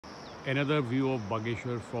Another view of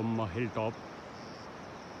Bageshwar from a hilltop.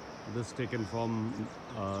 This taken from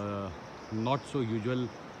not so usual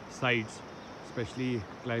sides, especially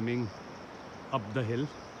climbing up the hill.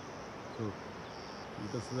 So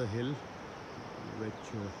this is the hill which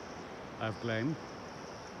I've climbed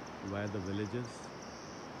via the villages,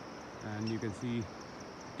 and you can see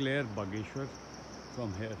clear Bageshwar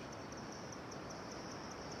from here.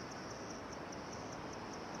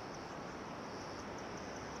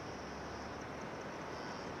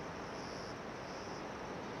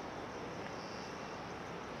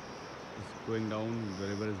 It's going down, the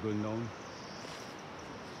river is going down.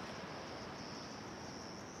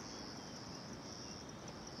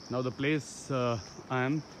 Now the place I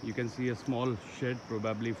am, you can see a small shed,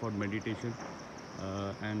 probably for meditation,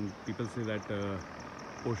 and people say that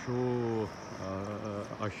Osho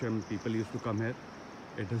ashram people used to come here.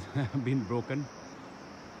 It has been broken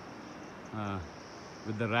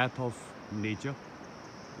with the wrath of nature.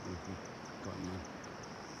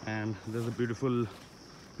 And there's a beautiful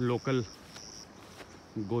local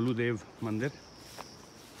Goludev Mandir.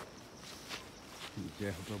 Jai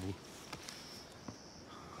Ho Prabhu.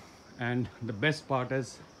 And the best part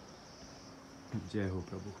is Jai Ho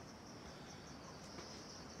Prabhu.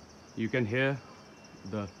 You can hear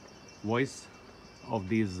the voice of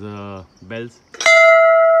these bells.